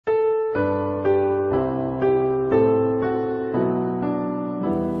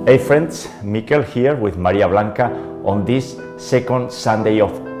Hey friends, Mikel here with Maria Blanca on this second Sunday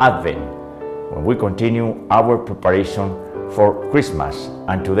of Advent, when we continue our preparation for Christmas,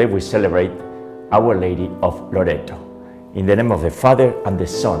 and today we celebrate Our Lady of Loreto. In the name of the Father, and the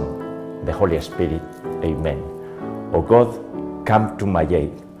Son, the Holy Spirit, Amen. O God, come to my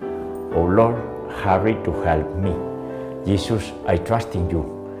aid. O Lord, hurry to help me. Jesus, I trust in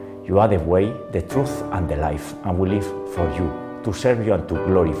you. You are the way, the truth, and the life, and we live for you, to serve you and to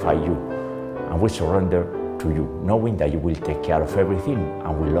glorify you. And we surrender to you, knowing that you will take care of everything,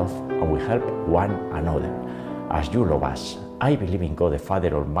 and we love and we help one another as you love us. I believe in God the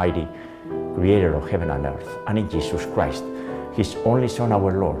Father Almighty, creator of heaven and earth, and in Jesus Christ, his only Son,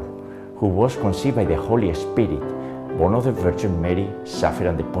 our Lord, who was conceived by the Holy Spirit, born of the Virgin Mary, suffered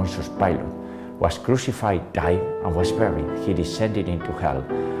under Pontius Pilate, was crucified, died, and was buried. He descended into hell.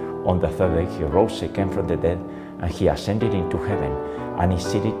 On the third day he rose again from the dead, and he ascended into heaven, and is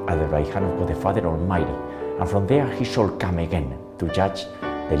seated at the right hand of God the Father Almighty. And from there he shall come again to judge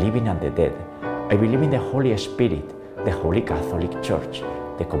the living and the dead. I believe in the Holy Spirit, the Holy Catholic Church,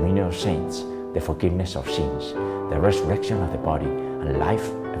 the communion of saints, the forgiveness of sins, the resurrection of the body, and life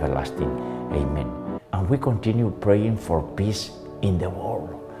everlasting. Amen. And we continue praying for peace in the world,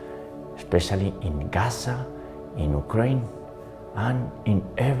 especially in Gaza, in Ukraine, and in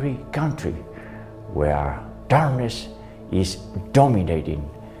every country where darkness is dominating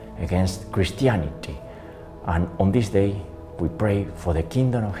against Christianity. And on this day we pray for the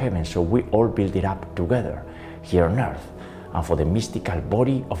kingdom of heaven, so we all build it up together here on earth, and for the mystical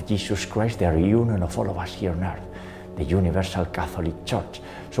body of Jesus Christ, the reunion of all of us here on earth, the universal Catholic Church,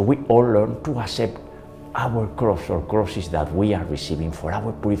 so we all learn to accept our cross or crosses that we are receiving for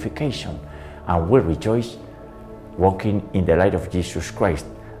our purification, and we rejoice walking in the light of Jesus Christ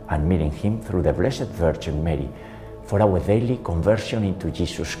and meeting him through the Blessed Virgin Mary, for our daily conversion into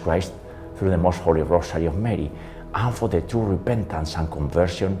Jesus Christ through the Most Holy Rosary of Mary, and for the true repentance and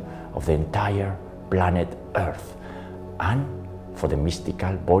conversion of the entire planet Earth, and for the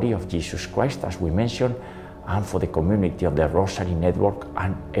mystical body of Jesus Christ, as we mentioned, and for the community of the Rosary Network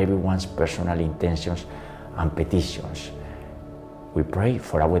and everyone's personal intentions and petitions. We pray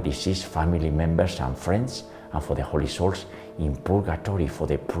for our deceased family members and friends, and for the holy souls in purgatory, for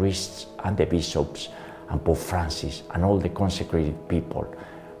the priests and the bishops and Pope Francis and all the consecrated people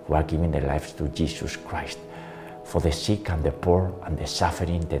who are giving their lives to Jesus Christ, for the sick and the poor and the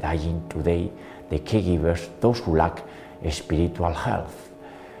suffering, the dying today, the caregivers, those who lack spiritual health,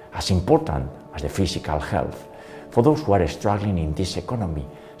 as important as the physical health, for those who are struggling in this economy.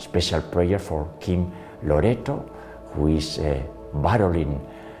 Special prayer for King Loreto, who is battling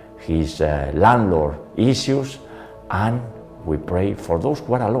his landlord issues, and we pray for those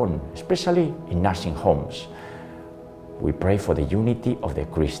who are alone, especially in nursing homes. We pray for the unity of the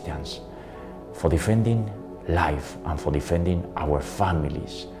Christians, for defending life and for defending our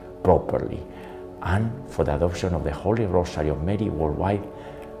families properly, and for the adoption of the Holy Rosary of Mary worldwide.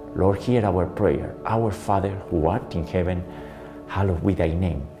 Lord, hear our prayer. Our Father, who art in heaven, hallowed be thy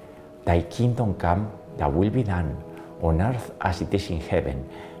name. Thy kingdom come, thy will be done, on earth as it is in heaven.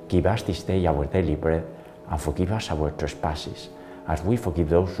 Give us this day our daily bread, and forgive us our trespasses, as we forgive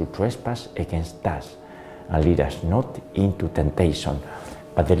those who trespass against us. And lead us not into temptation,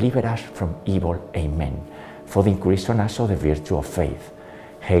 but deliver us from evil. Amen. For the increase on us of the virtue of faith.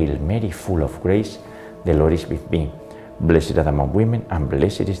 Hail Mary, full of grace, the Lord is with thee. Blessed art thou among women, and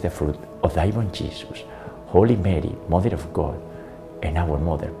blessed is the fruit of thy womb, Jesus. Holy Mary, Mother of God, and our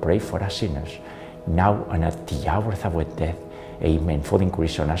Mother, pray for us sinners, now and at the hour of our death. Amen. For the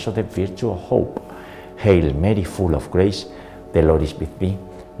increase on us of the virtue of hope. Hail Mary, full of grace, the Lord is with thee.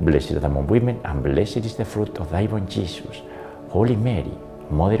 Blessed art thou among women, and blessed is the fruit of thy womb, Jesus. Holy Mary,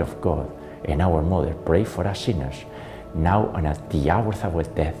 Mother of God, and our Mother, pray for us sinners, now and at the hour of our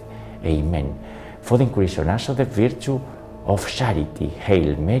death. Amen. For the increase on us of the virtue of charity.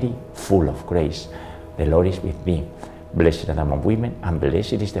 Hail Mary, full of grace, the Lord is with thee. Blessed art thou among women, and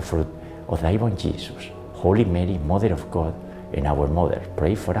blessed is the fruit of thy womb, Jesus. Holy Mary, Mother of God, and our Mother,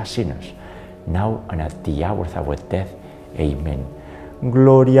 pray for us sinners, now and at the hour of our death. Amen.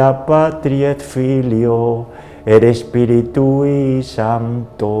 Gloria Patri et Filio et Spiritui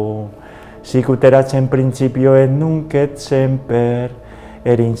Sancto, sicut erat in principio et nunc et semper,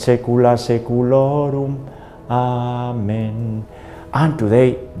 et in saecula saeculorum. Amen. And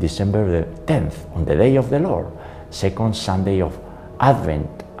today, December the 10th, on the day of the Lord, second Sunday of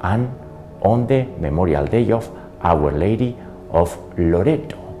Advent, and on the memorial day of Our Lady of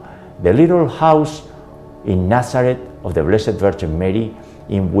Loreto, the little house in Nazareth of the Blessed Virgin Mary,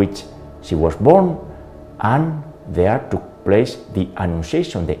 in which she was born, and there to place the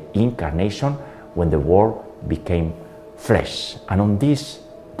Annunciation, the Incarnation, when the Word became flesh. And on this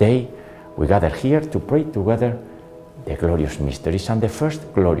day, we gather here to pray together the glorious mysteries. And the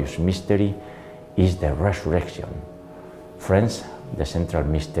first glorious mystery is the resurrection. Friends, the central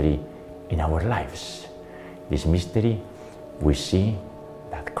mystery in our lives. This mystery, we see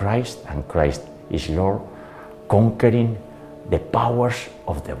that Christ, and Christ is Lord, conquering the powers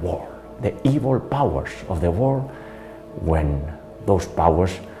of the world, the evil powers of the world, when those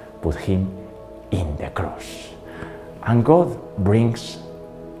powers put him in the cross. And God brings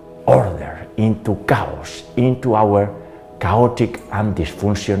order into chaos, into our chaotic and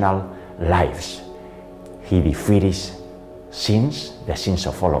dysfunctional lives. He defeats sins, the sins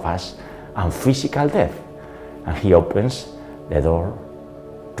of all of us, and physical death. And he opens the door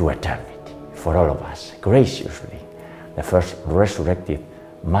to eternity for all of us, graciously. The first resurrected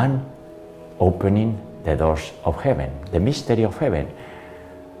man opening the doors of heaven, the mystery of heaven,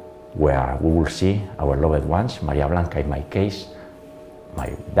 where we will see our loved ones, Maria Blanca in my case,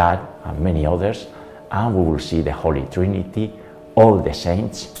 my dad and many others, and we will see the Holy Trinity, all the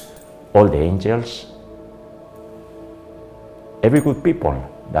saints, all the angels, every good people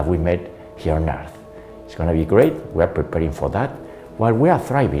that we met here on earth. It's going to be great. We are preparing for that while we are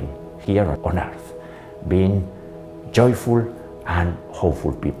thriving here on earth, being joyful and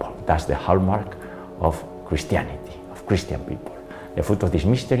hopeful people. That's the hallmark of Christianity, of Christian people. The fruit of this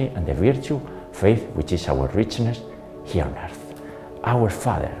mystery and the virtue, faith, which is our richness here on earth. Our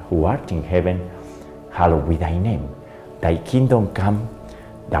Father, who art in heaven, hallowed be thy name. Thy kingdom come,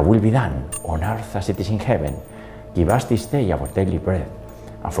 thy will be done, on earth as it is in heaven. Give us this day our daily bread,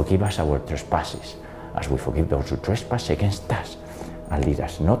 and forgive us our trespasses, as we forgive those who trespass against us. And lead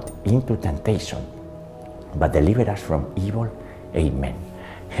us not into temptation, but deliver us from evil. Amen.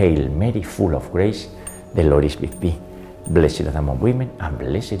 Hail Mary, full of grace, the Lord is with thee. Blessed art thou among women, and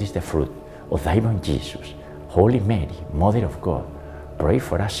blessed is the fruit of thy womb, Jesus. Holy Mary, Mother of God, pray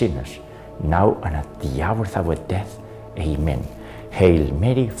for us sinners, now and at the hour of our death. Amen. Hail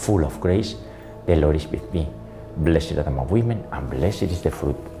Mary, full of grace, the Lord is with thee. Blessed art thou among women, and blessed is the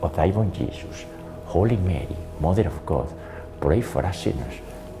fruit of thy womb, Jesus. Holy Mary, Mother of God, pray for us sinners,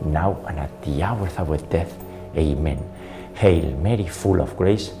 now and at the hour of our death. Amen. Hail Mary, full of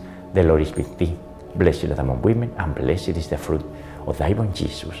grace, the Lord is with thee. Blessed art thou among women, and blessed is the fruit of thy womb,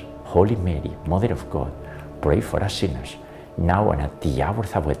 Jesus. Holy Mary, Mother of God, pray for us sinners, now and at the hour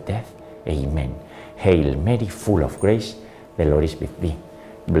of our death. Amen. Hail Mary, full of grace, the Lord is with thee.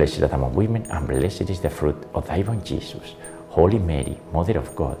 Blessed art thou among women, and blessed is the fruit of thy womb, Jesus. Holy Mary, Mother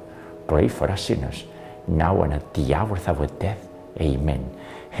of God, pray for us sinners, now and at the hour of our death. Amen.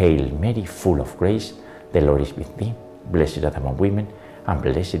 Hail Mary, full of grace, the Lord is with thee. Blessed art thou among women, and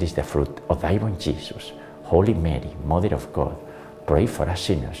blessed is the fruit of thy womb, Jesus. Holy Mary, Mother of God, pray for us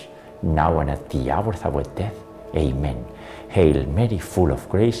sinners, now and at the hour of our death. Amen. Hail Mary, full of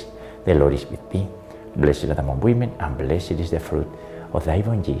grace, the Lord is with thee. Blessed art thou among women, and blessed is the fruit of thy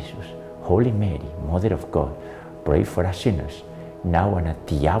womb, Jesus. Holy Mary, Mother of God, pray for us sinners, now and at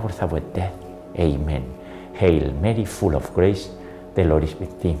the hour of our death. Amen. Hail Mary, full of grace, the Lord is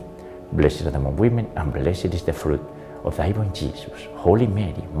with thee. Blessed art thou among women, and blessed is the fruit of thy womb, Jesus. Holy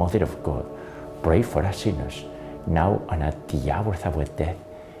Mary, Mother of God, pray for us sinners, now and at the hour of our death.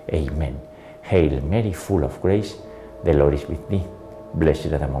 Amen. Hail Mary, full of grace, the Lord is with thee. Blessed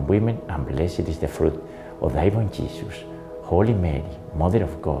art thou among women, and blessed is the fruit of thy womb, Jesus. Holy Mary, Mother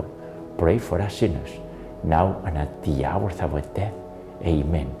of God, pray for us sinners, now and at the hour of our death.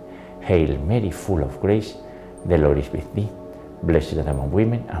 Amen. Hail Mary, full of grace, the Lord is with thee. Blessed art thou among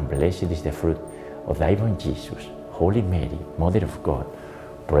women, and blessed is the fruit of thy womb, Jesus. Holy Mary, Mother of God,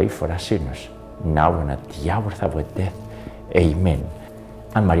 pray for us sinners, now and at the hour of our death. Amen.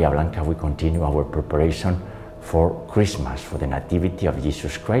 And Maria Blanca, we continue our preparation for Christmas, for the Nativity of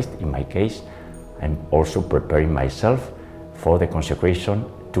Jesus Christ. In my case, I'm also preparing myself for the consecration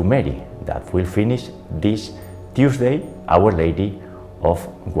to Mary that will finish this Tuesday, Our Lady of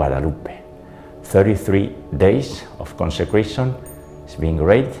Guadalupe. 33 days of consecration. It's been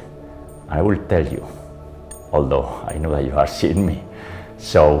great. I will tell you, although I know that you are seeing me.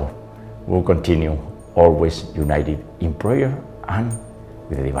 So we'll continue always united in prayer and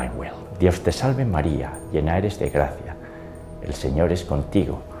with the divine will. Dios te salve María, llena eres de gracia. El Señor es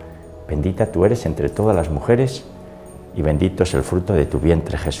contigo. Bendita tú eres entre todas las mujeres y bendito es el fruto de tu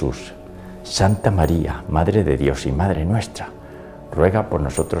vientre Jesús. Santa María, Madre de Dios y Madre nuestra, ruega por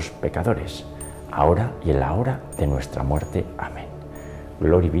nosotros pecadores, ahora y en la hora de nuestra muerte. Amén.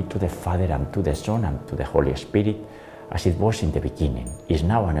 Glory be to the Father, and to the Son, and to the Holy Spirit, as it was in the beginning, is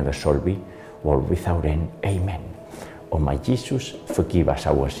now, and ever shall be, world without end. Amen. O my Jesus, forgive us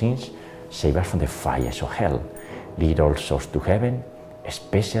our sins, save us from the fires of hell. Lead all souls to heaven,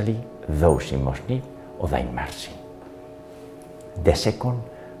 especially those in most need of thy mercy. The second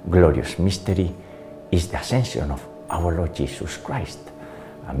glorious mystery is the ascension of our Lord Jesus Christ,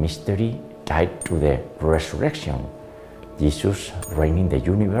 a mystery tied to the resurrection. Jesus reigning the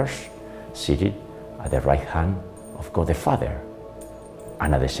universe, seated at the right hand of God the Father,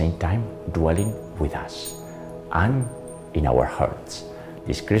 and at the same time dwelling with us and in our hearts.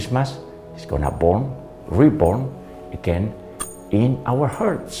 This Christmas is gonna reborn again in our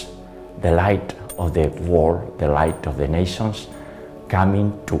hearts. The light of the world, the light of the nations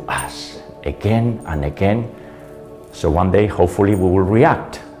coming to us again and again. So one day, hopefully, we will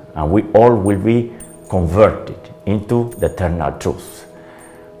react and we all will be converted into the eternal truth.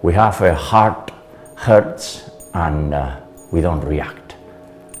 We have a heart hurts and we don't react.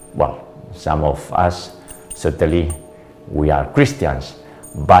 Well, some of us, certainly we are Christians,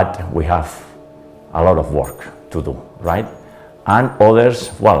 but we have a lot of work to do, right? And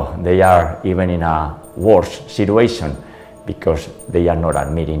others, well, they are even in a worse situation because they are not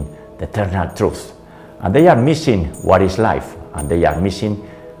admitting the eternal truth. And they are missing what is life, and they are missing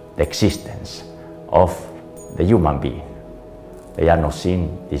the existence of the human being. They are not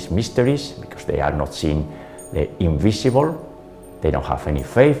seeing these mysteries because they are not seeing the invisible. They don't have any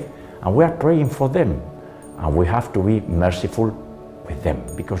faith, and we are praying for them. And we have to be merciful with them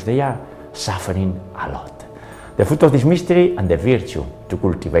because they are suffering a lot. The fruit of this mystery and the virtue to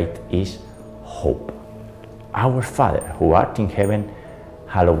cultivate is hope. Our Father, who art in heaven,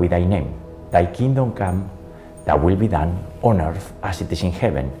 hallowed be thy name. Thy kingdom come, thy will be done on earth as it is in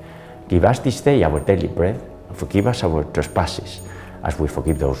heaven. Give us this day our daily bread, and forgive us our trespasses, as we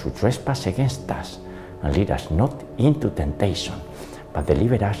forgive those who trespass against us. And lead us not into temptation, but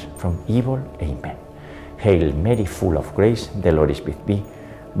deliver us from evil. Amen. Hail Mary, full of grace, the Lord is with thee.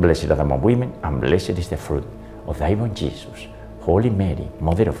 Blessed art thou among women, and blessed is the fruit of thy womb, Jesus. Holy Mary,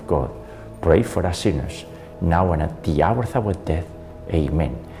 Mother of God, pray for us sinners, now and at the hour of our death.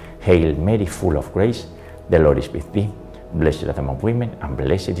 Amen. Hail Mary, full of grace, the Lord is with thee. Blessed art thou among women, and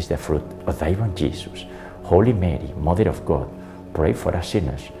blessed is the fruit of thy womb, Jesus. Holy Mary, Mother of God, pray for us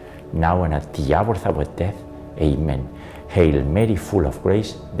sinners, now and at the hour of our death. Amen. Hail Mary, full of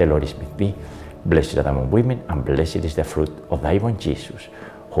grace, the Lord is with thee. Blessed art thou among women, and blessed is the fruit of thy womb, Jesus.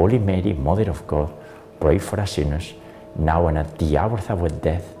 Holy Mary, Mother of God, pray for us sinners, now and at the hour of our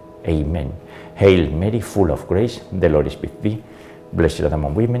death. Amen. Hail Mary, full of grace, the Lord is with thee. Blessed art thou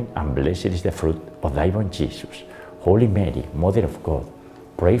among women, and blessed is the fruit of thy womb, Jesus. Holy Mary, Mother of God,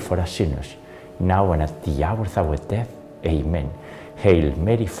 pray for us sinners, now and at the hour of our death. Amen. Hail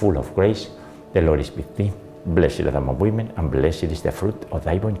Mary, full of grace, the Lord is with thee. Blessed art thou among women, and blessed is the fruit of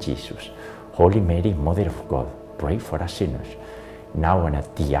thy womb, Jesus. Holy Mary, Mother of God, pray for us sinners, now and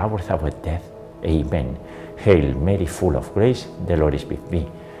at the hour of our death. Amen. Hail Mary, full of grace, the Lord is with thee.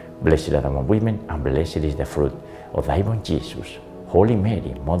 Blessed art thou among women, and blessed is the fruit of thy womb, Jesus. Holy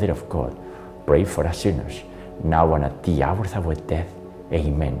Mary, Mother of God, pray for us sinners, now and at the hour of our death.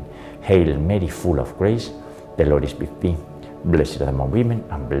 Amen. Hail Mary, full of grace, the Lord is with thee. Blessed art thou among women,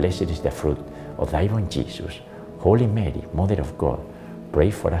 and blessed is the fruit of thy womb, Jesus. Holy Mary, Mother of God,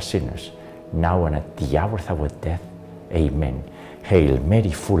 pray for us sinners, now and at the hour of our death. Amen. Hail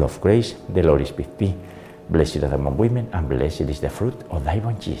Mary, full of grace, the Lord is with thee. Blessed art thou among women, and blessed is the fruit of thy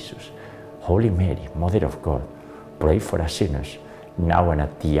womb, Jesus. Holy Mary, Mother of God, pray for us sinners, now and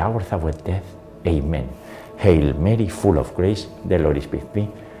at the hour of our death. Amen. Hail Mary, full of grace, the Lord is with thee.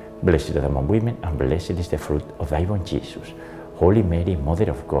 Blessed art thou among women, and blessed is the fruit of thy womb, Jesus. Holy Mary, Mother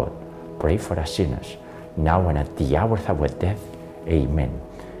of God, pray for us sinners, now and at the hour of our death. Amen.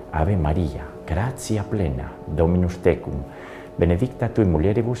 Ave Maria, gratia plena, Dominus tecum, benedicta tui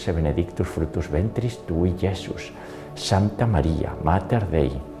mulieribus et benedictus fructus ventris tui, Iesus. Santa Maria, Mater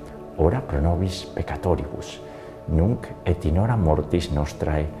Dei, ora pro nobis peccatoribus, nunc et in hora mortis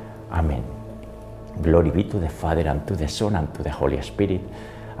nostrae. Amen. Glory be to the Father, and to the Son, and to the Holy Spirit,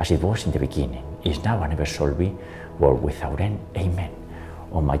 as it was in the beginning, is now, and ever shall be, world without end. Amen.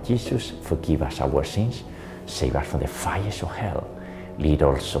 O my Jesus, forgive us our sins, save us from the fires of hell, lead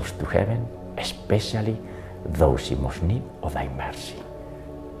all souls to heaven, especially those in most need of thy mercy.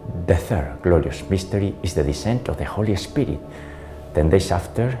 The third glorious mystery is the descent of the Holy Spirit. 10 days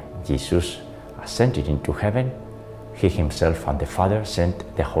after Jesus ascended into heaven, he himself and the Father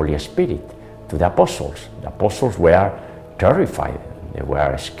sent the Holy Spirit to the apostles. The apostles were terrified. They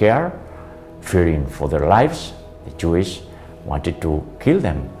were scared, fearing for their lives. The Jews wanted to kill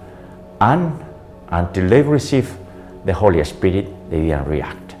them. And until they received the Holy Spirit, they didn't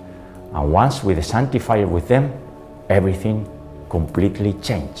react. And once with the sanctifier with them, everything completely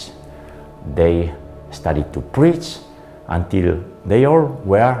changed. They started to preach until they all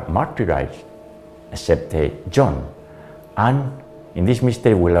were martyrized, except John. And in this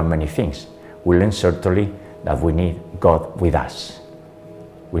mystery we learn many things. We learn certainly that we need God with us.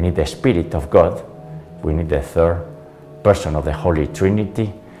 We need the Spirit of God. We need the third person of the Holy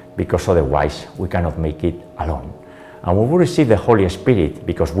Trinity, because otherwise we cannot make it alone. And when we receive the Holy Spirit,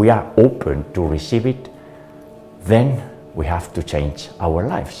 because we are open to receive it, then we have to change our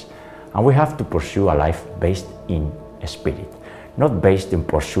lives. And we have to pursue a life based in spirit, not based in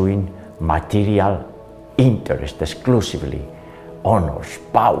pursuing material interest exclusively, honors,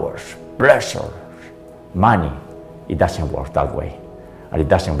 powers, pleasures, money. It doesn't work that way. And it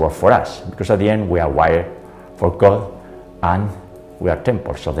doesn't work for us, because at the end we are wired for God and we are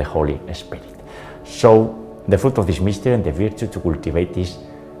temples of the Holy Spirit. So the fruit of this mystery and the virtue to cultivate is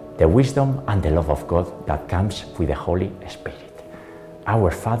the wisdom and the love of God that comes with the Holy Spirit.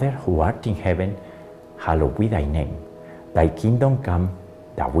 Our Father, who art in heaven, hallowed be thy name. Thy kingdom come,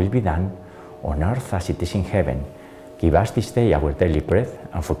 thy will be done, on earth as it is in heaven. Give us this day our daily bread,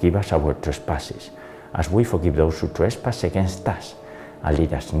 and forgive us our trespasses, as we forgive those who trespass against us. And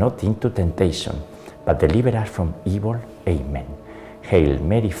lead us not into temptation, but deliver us from evil. Amen. Hail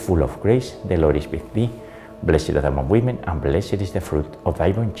Mary, full of grace, the Lord is with thee. Blessed art thou among women, and blessed is the fruit of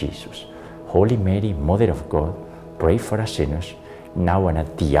thy womb, Jesus. Holy Mary, Mother of God, pray for us sinners, now and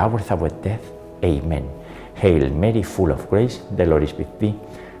at the hour of our death. Amen. Hail Mary, full of grace, the Lord is with thee.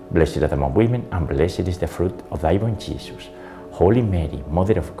 Blessed art thou among women, and blessed is the fruit of thy womb, Jesus. Holy Mary,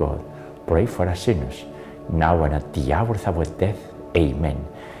 Mother of God, pray for us sinners, now and at the hour of our death. Amen.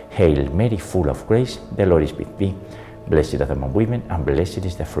 Hail Mary, full of grace, the Lord is with thee. Blessed art thou among women, and blessed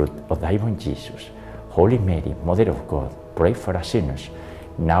is the fruit of thy womb, Jesus. Holy Mary, Mother of God, pray for us sinners,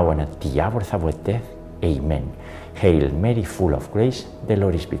 now and at the hour of our death. Amen. Hail Mary, full of grace, the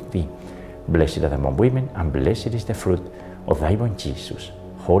Lord is with thee. Blessed art thou among women, and blessed is the fruit of thy womb, Jesus.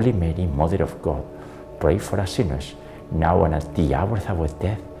 Holy Mary, Mother of God, pray for us sinners, now and at the hour of our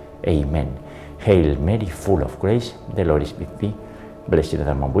death. Amen. Hail Mary, full of grace, the Lord is with thee. Blessed art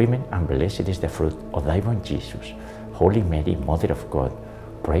thou among women, and blessed is the fruit of thy womb, Jesus. Holy Mary, Mother of God,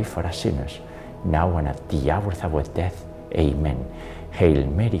 pray for us sinners, now and at the hour of our death. Amen. Hail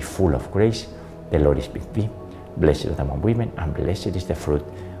Mary, full of grace, the Lord is with thee. Blessed art thou among women, and blessed is the fruit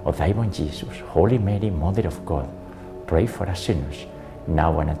of thy womb, Jesus. Holy Mary, Mother of God, pray for us sinners,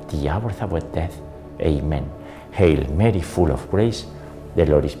 now and at the hour of our death. Amen. Hail Mary, full of grace, the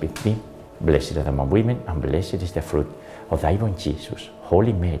Lord is with thee. Blessed art thou among women, and blessed is the fruit of thy womb, Jesus.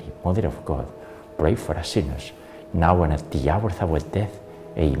 Holy Mary, Mother of God, pray for us sinners, now and at the hour of our death.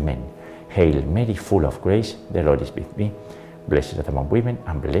 Amen. Hail Mary, full of grace, the Lord is with thee. Blessed art thou among women,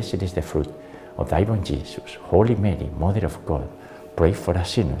 and blessed is the fruit of thy womb, Jesus. Holy Mary, Mother of God, pray for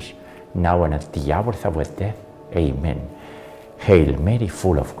us sinners, now and at the hour of our death. Amen. Hail Mary,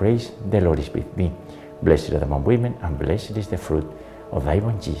 full of grace, the Lord is with thee. Blessed art thou among women, and blessed is the fruit of thy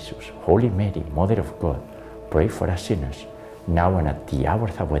womb, Jesus. Holy Mary, Mother of God, pray for us sinners, now and at the hour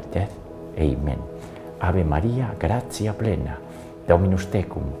of our death. Amen. Ave Maria, gratia plena, Dominus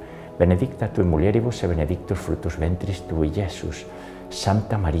tecum, benedicta tui mulieribus, et benedictus fructus ventris tui, Iesus.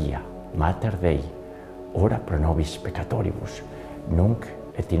 Santa Maria, Mater Dei, ora pro nobis peccatoribus, nunc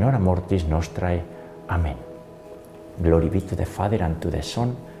et in hora mortis nostrae. Amen. Glory be to the Father, and to the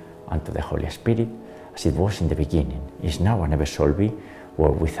Son, and to the Holy Spirit, as it was in the beginning, is now, and ever shall be,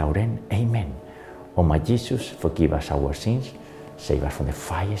 world without end. Amen. O my Jesus, forgive us our sins, save us from the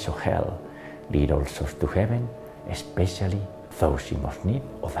fires of hell, lead all souls to heaven, especially those in most need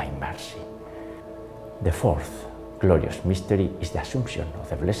of thy mercy. The fourth glorious mystery is the Assumption of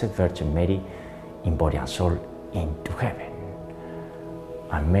the Blessed Virgin Mary in body and soul into heaven.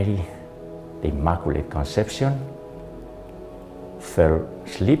 And Mary, the Immaculate Conception, fell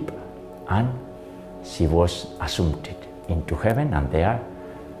asleep, and she was assumed into heaven, and there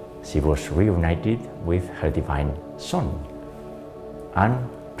she was reunited with her divine Son, and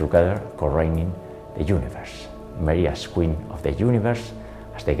together co-reigning the universe. Mary as Queen of the universe,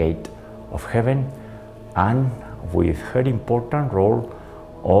 as the gate of heaven, and with her important role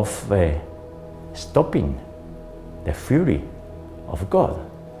of stopping the fury of God,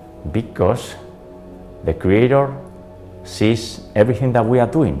 because the Creator sees everything that we are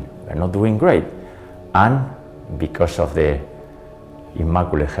doing. We are not doing great, and because of the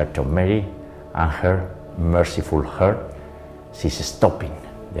Immaculate Heart of Mary and her merciful heart, she's stopping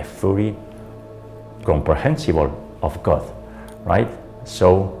the fury comprehensible of God, right?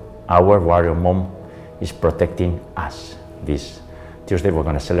 So our warrior mom is protecting us. This Tuesday we're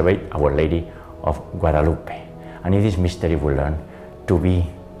going to celebrate Our Lady of Guadalupe. And in this mystery we learn to be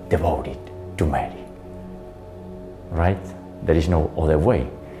devoted to Mary. Right? There is no other way.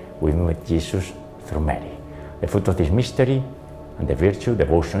 We meet Jesus through Mary. The fruit of this mystery and the virtue,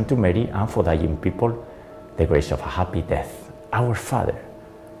 devotion to Mary, and for dying people, the grace of a happy death. Our Father,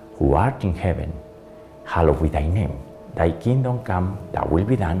 who art in heaven, hallowed be thy name. Thy kingdom come, thy will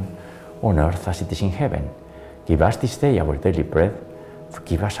be done, on earth as it is in heaven. Give us this day our daily bread.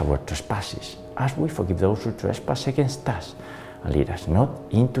 Forgive us our trespasses, as we forgive those who trespass against us. And lead us not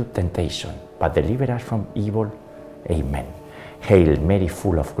into temptation, but deliver us from evil. Amen. Hail Mary,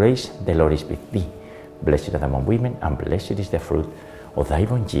 full of grace, the Lord is with thee. Blessed art thou among women, and blessed is the fruit of thy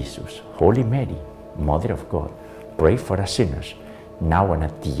womb, Jesus. Holy Mary, Mother of God, pray for us sinners, now and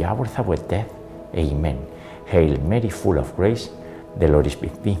at the hour of our death. Amen. Hail Mary, full of grace, the Lord is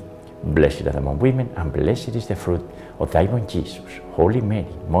with thee. Blessed art thou among women, and blessed is the fruit of thy womb, Jesus. Holy Mary,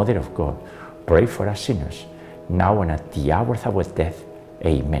 Mother of God, pray for us sinners, now and at the hour of our death.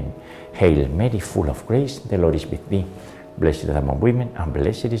 Amen. Hail Mary, full of grace, the Lord is with thee. Blessed art thou among women, and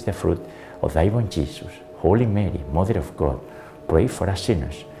blessed is the fruit of thy womb, Jesus. Holy Mary, Mother of God, pray for us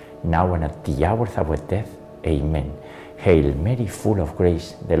sinners, now and at the hour of our death. Amen. Hail Mary, full of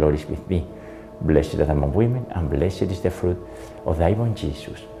grace, the Lord is with thee. Blessed art thou among women, and blessed is the fruit of thy womb,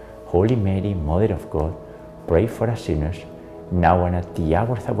 Jesus. Holy Mary, Mother of God, pray for us sinners, now and at the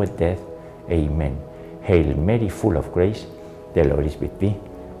hour of our death. Amen. Hail Mary, full of grace, the Lord is with thee.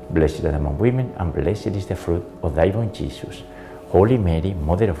 Blessed art thou among women, and blessed is the fruit of thy womb, Jesus. Holy Mary,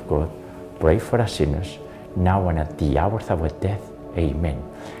 Mother of God, pray for us sinners, now and at the hour of our death. Amen.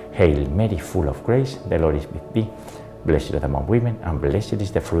 Hail Mary, full of grace, the Lord is with thee. Blessed art thou among women, and blessed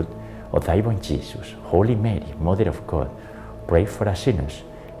is the fruit of thy womb, Jesus. Holy Mary, Mother of God, pray for us sinners,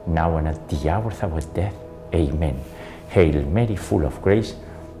 now and at the hour of our death. Amen. Hail Mary, full of grace,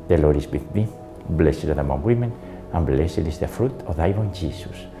 the Lord is with thee. Blessed art thou among women, and blessed is the fruit of thy womb,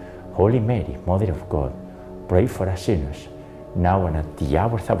 Jesus. Holy Mary, Mother of God, pray for us sinners, now and at the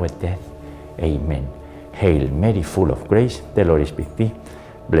hour of our death. Amen. Hail Mary, full of grace, the Lord is with thee.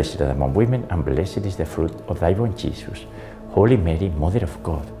 Blessed art thou among women, and blessed is the fruit of thy womb, Jesus. Holy Mary, Mother of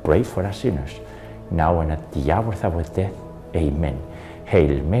God, pray for us sinners, now and at the hour of our death. Amen.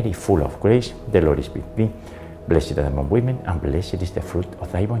 Hail Mary, full of grace, the Lord is with thee. Blessed art thou among women, and blessed is the fruit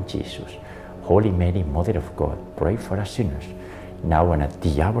of thy womb, Jesus. Holy Mary, Mother of God, pray for us sinners, now and at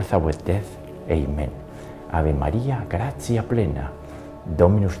the hour of our death. Amen. Ave Maria, gratia plena,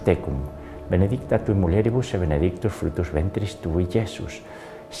 Dominus tecum, benedicta tui mulieribus, et benedictus fructus ventris tui, Jesus.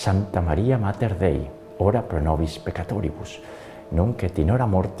 Santa Maria, Mater Dei, ora pro nobis peccatoribus, nunc et in hora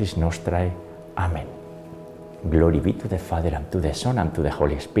mortis nostrae. Amen. Glory be to the Father, and to the Son, and to the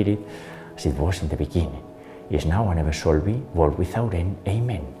Holy Spirit, as it was in the beginning, is now, and ever shall be, world without end.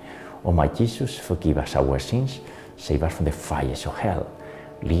 Amen. O my Jesus, forgive us our sins, save us from the fires of hell,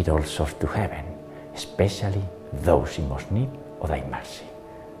 lead all souls to heaven, especially those in most need of thy mercy.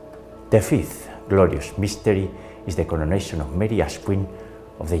 The fifth glorious mystery is the coronation of Mary as Queen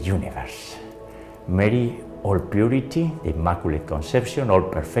of the universe. Mary, all purity, the Immaculate Conception, all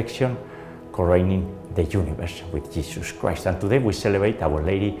perfection, coroning the universe with Jesus Christ. And today we celebrate Our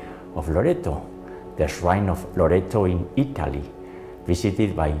Lady of Loreto, the Shrine of Loreto in Italy,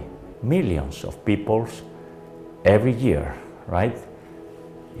 visited by millions of people every year, right?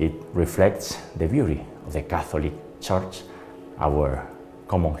 It reflects the beauty of the Catholic Church, our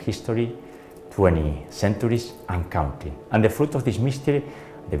common history, 20 centuries and counting. And the fruit of this mystery,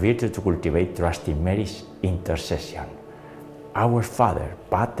 the virtue to cultivate trust in Mary's intercession. Our Father,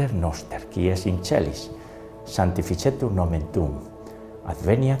 Pater noster, qui es in celis, sanctificetur nomen tuum,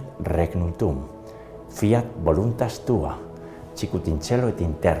 adveniat regnum tuum, fiat voluntas tua, sicut in cielo et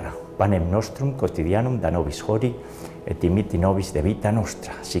in terra. Panem nostrum quotidianum da nobis hodie, et dimitti nobis debita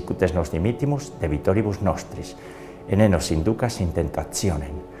nostra, sicut es nos dimittimus debitoribus nostris, et ne nos inducas in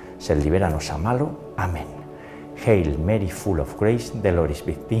tentationem, sed libera nos a malo. Amen. Hail Mary, full of grace, the Lord is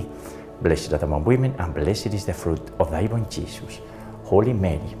with thee. Blessed art thou among women, and blessed is the fruit of thy womb, Jesus. Holy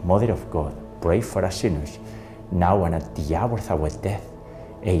Mary, Mother of God, pray for us sinners, now and at the hour of our death.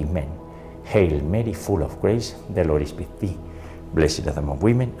 Amen. Hail Mary, full of grace, the Lord is with thee. Blessed art thou among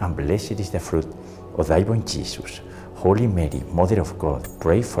women, and blessed is the fruit of thy womb, Jesus. Holy Mary, Mother of God,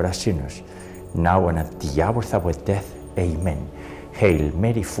 pray for us sinners, now and at the hour of our death. Amen. Hail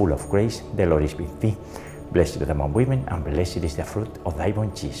Mary, full of grace, the Lord is with thee. Blessed art thou among women, and blessed is the fruit of thy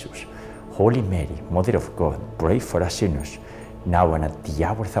womb, Jesus. Holy Mary, Mother of God, pray for us sinners, now and at the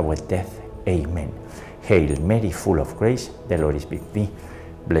hour of our death. Amen. Hail Mary, full of grace, the Lord is with thee.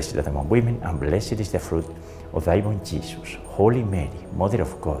 Blessed art thou among women, and blessed is the fruit of thy womb, Jesus. Holy Mary, Mother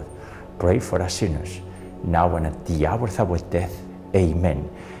of God, pray for us sinners, now and at the hour of our death. Amen.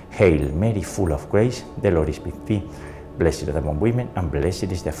 Hail Mary, full of grace, the Lord is with thee. Blessed art thou among women, and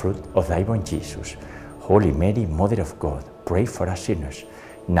blessed is the fruit of thy womb, Jesus. Holy Mary, Mother of God, pray for us sinners,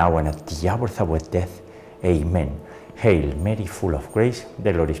 now and at the hour of our death. Amen. Hail Mary, full of grace,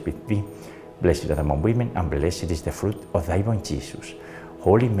 the Lord is with thee. Blessed art thou among women, and blessed is the fruit of thy womb, Jesus.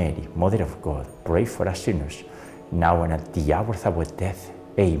 Holy Mary, Mother of God, pray for us sinners, now and at the hour of our death.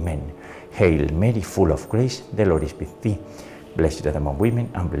 Amen. Hail Mary, full of grace, the Lord is with thee. Blessed art thou among women,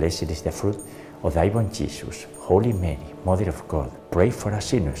 and blessed is the fruit of thy womb, Jesus. Holy Mary, Mother of God, pray for us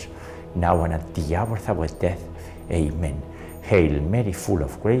sinners, now and at the hour of our death. Amen. Hail Mary, full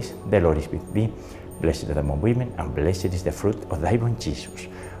of grace, the Lord is with thee. Blessed art thou among women, and blessed is the fruit of thy womb, Jesus.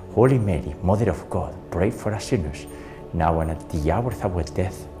 Holy Mary, Mother of God, pray for us sinners, now and at the hour of our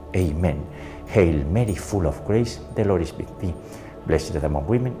death. Amen. Hail Mary, full of grace, the Lord is with thee. Blessed art thou among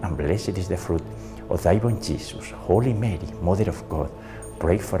women, and blessed is the fruit of thy womb, Jesus. Holy Mary, Mother of God,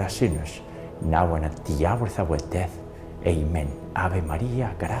 pray for us sinners, now and at the hour of our death. Amen. Ave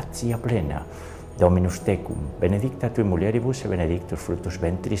Maria, gratia plena, Dominus tecum, benedicta tui mulieribus, et benedictus fructus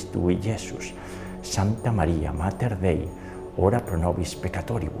ventris tui, Iesus. Santa Maria, Mater Dei, ora pro nobis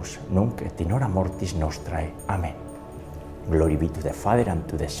peccatoribus, nunc et in hora mortis nostrae. Amen. Glory be to the Father, and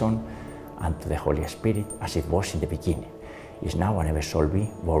to the Son, and to the Holy Spirit, as it was in the beginning, is now, and ever shall be,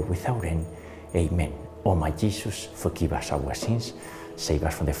 world without end. Amen. O my Jesus, forgive us our sins, save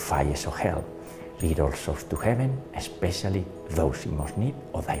us from the fires of hell, lead all souls to heaven, especially those in most need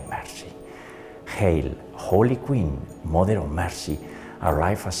of thy mercy. Hail, Holy Queen, Mother of Mercy, our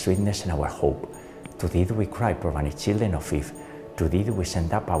life, our sweetness, and our hope. To thee do we cry, poor vanished children of Eve. To thee do we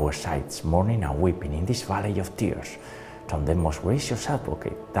send up our sighs, mourning and weeping in this valley of tears. From the most gracious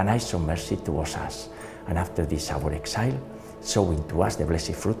Advocate, thine eyes of mercy towards us, and after this our exile, sow into us the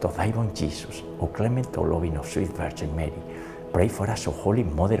blessed fruit of thy womb, Jesus. O clement, O loving, O sweet Virgin Mary, pray for us, O Holy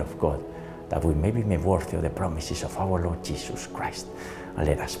Mother of God, that we may be made worthy of the promises of our Lord Jesus Christ. And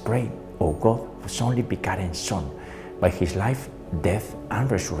let us pray, O God, whose only begotten Son, by his life, death, and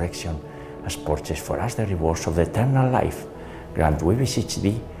resurrection, has purchased for us the rewards of the eternal life. Grant, we beseech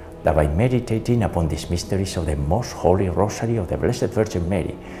thee, that by meditating upon these mysteries of the most holy Rosary of the Blessed Virgin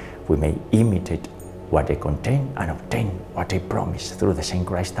Mary, we may imitate what they contain and obtain what they promise, through the same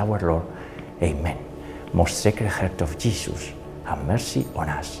Christ our Lord. Amen. Most Sacred Heart of Jesus, have mercy on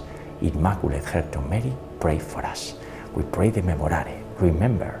us. Immaculate Heart of Mary, pray for us. We pray the Memorare.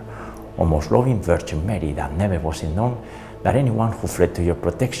 Remember, O most loving Virgin Mary, that never was it known that anyone who fled to your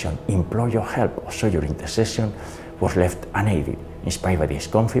protection, implored your help, or sought your intercession was left unaided. Inspired by this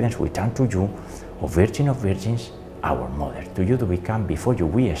confidence, we turn to you, O Virgin of Virgins, our Mother. To you do we come, before you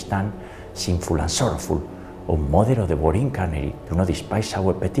we stand, sinful and sorrowful. O Mother of the Word incarnate, do not despise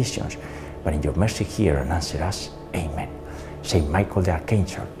our petitions, but in your mercy hear and answer us. Amen. Saint Michael the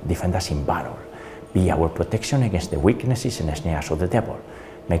Archangel, defend us in battle. Be our protection against the weaknesses and snares of the devil.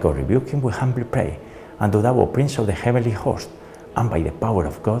 May God rebuke him, we humbly pray. And do thou, O Prince of the heavenly host, and by the power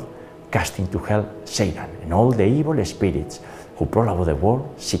of God, cast into hell Satan and all the evil spirits who prowl about the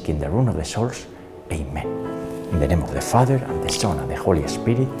world, seeking the ruin of the souls. Amen. In the name of the Father, and the Son, and the Holy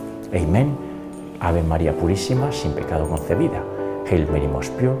Spirit. Amen. Ave Maria Purísima, sin pecado concebida. Hail Mary,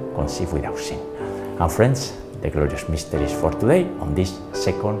 most pure, conceived without sin. And friends, the glorious mysteries for today, on this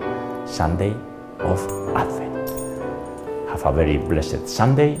second Sunday of Advent. Have a very blessed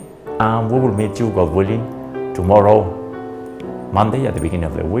Sunday, and we will meet you, God willing, tomorrow, Monday, at the beginning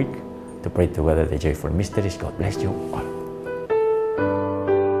of the week, to pray together the joyful mysteries. God bless you all.